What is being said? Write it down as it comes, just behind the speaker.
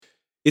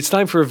It's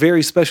time for a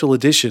very special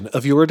edition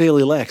of Your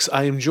Daily Lex.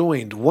 I am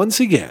joined once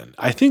again,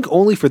 I think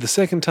only for the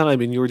second time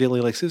in Your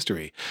Daily Lex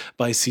history,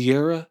 by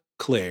Sierra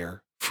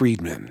Claire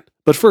Friedman.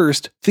 But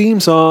first, theme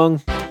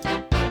song.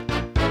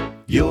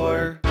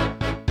 Your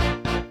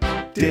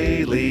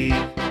Daily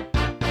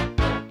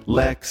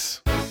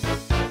Lex.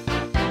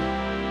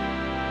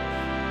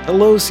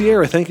 Hello,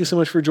 Sierra. Thank you so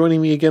much for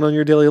joining me again on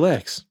Your Daily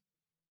Lex.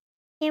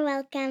 You're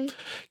welcome.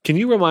 Can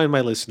you remind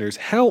my listeners,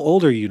 how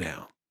old are you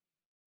now?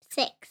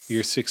 6.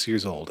 You're 6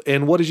 years old.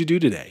 And what did you do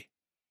today?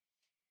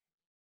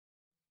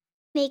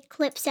 Make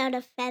clips out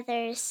of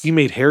feathers. You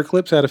made hair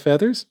clips out of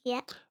feathers? Yeah.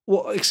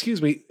 Well,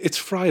 excuse me, it's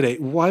Friday.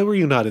 Why were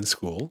you not in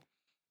school?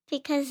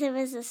 Because it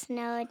was a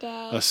snow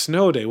day. A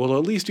snow day. Well,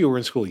 at least you were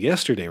in school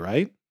yesterday,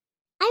 right?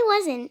 I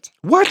wasn't.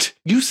 What?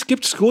 You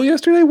skipped school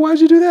yesterday? Why'd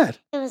you do that?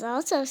 It was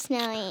also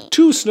snowy.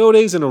 2 snow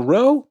days in a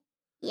row?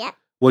 Yep.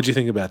 What'd you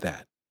think about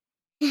that?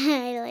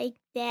 I like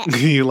that.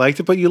 You liked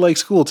it, but you like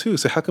school too.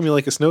 So how come you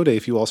like a snow day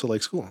if you also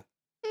like school?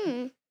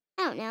 I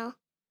don't know.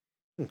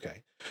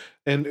 Okay.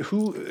 And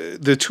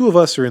the two of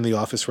us are in the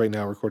office right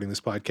now recording this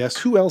podcast.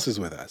 Who else is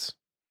with us?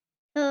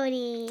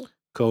 Cody.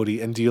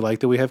 Cody. And do you like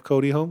that we have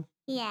Cody home?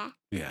 Yeah.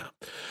 Yeah.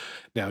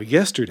 Now,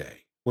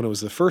 yesterday, when it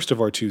was the first of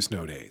our 2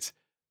 snow days,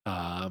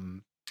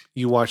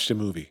 you watched a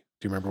movie.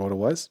 Do you remember what it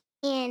was?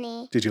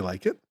 Annie. Did you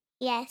like it?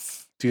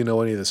 Yes. Do you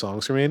know any of the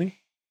songs from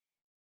Annie?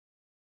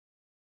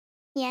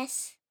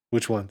 Yes.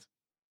 Which ones?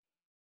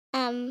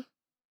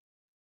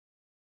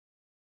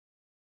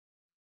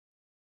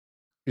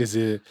 Is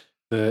it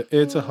the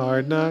It's a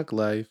Hard Knock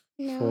Life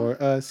No.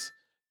 for Us?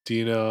 Do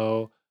you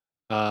know,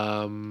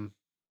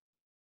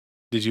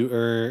 did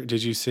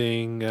you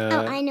sing,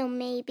 I know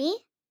Maybe.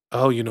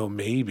 oh, you know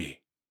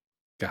Maybe.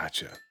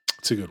 Gotcha.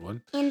 It's a good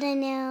one. And I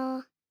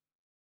know.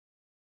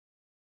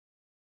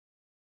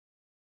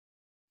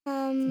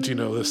 Do you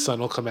know The Sun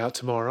Will Come Out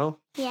Tomorrow?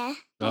 Yeah.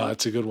 Oh,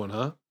 that's a good one,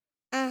 huh?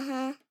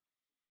 Uh-huh.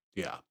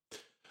 Yeah.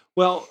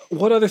 Well,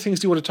 what other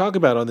things do you want to talk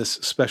about on this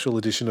special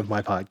edition of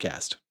my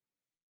podcast?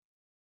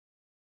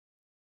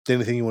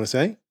 Anything you want to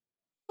say?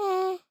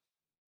 I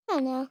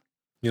don't know.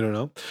 You don't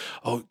know?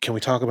 Oh, can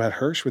we talk about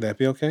Hirsch? Would that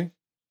be okay?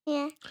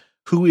 Yeah.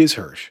 Who is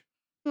Hirsch?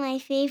 My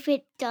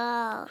favorite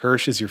doll.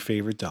 Hirsch is your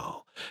favorite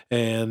doll.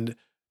 And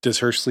does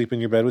Hirsch sleep in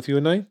your bed with you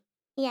at night?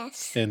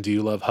 Yes. And do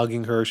you love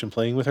hugging Hirsch and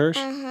playing with Hirsch?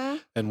 Uh-huh.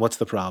 And what's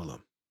the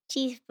problem?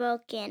 She's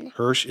broken.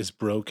 Hirsch is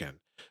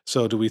broken.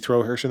 So do we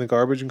throw Hirsch in the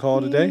garbage and call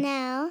it a day?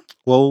 No.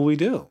 What will we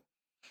do?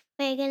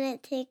 We're going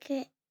to take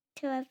her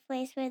to a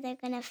place where they're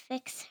going to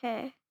fix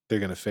her. They're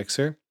going to fix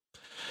her?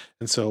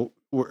 And so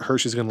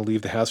Hirsch is going to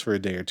leave the house for a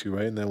day or 2,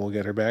 right? And then we'll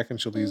get her back and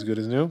she'll be as good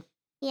as new?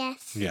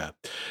 Yes. Yeah.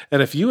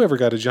 And if you ever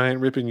got a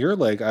giant rip in your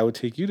leg, I would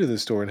take you to the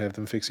store and have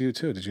them fix you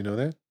too. Did you know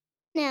that?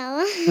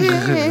 No.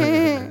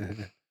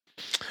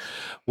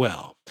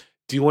 Well,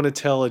 do you want to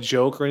tell a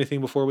joke or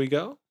anything before we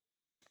go?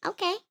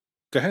 Okay.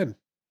 Go ahead.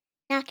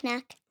 Knock,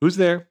 knock. Who's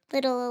there?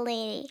 Little old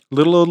lady.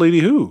 Little old lady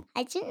who?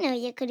 I didn't know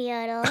you could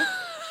yodel.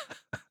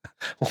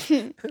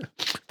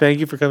 Thank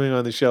you for coming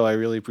on the show. I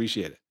really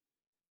appreciate it.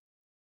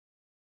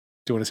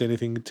 Do you want to say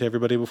anything to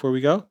everybody before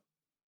we go?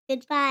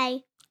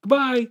 Goodbye.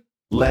 Goodbye.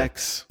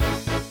 Lex.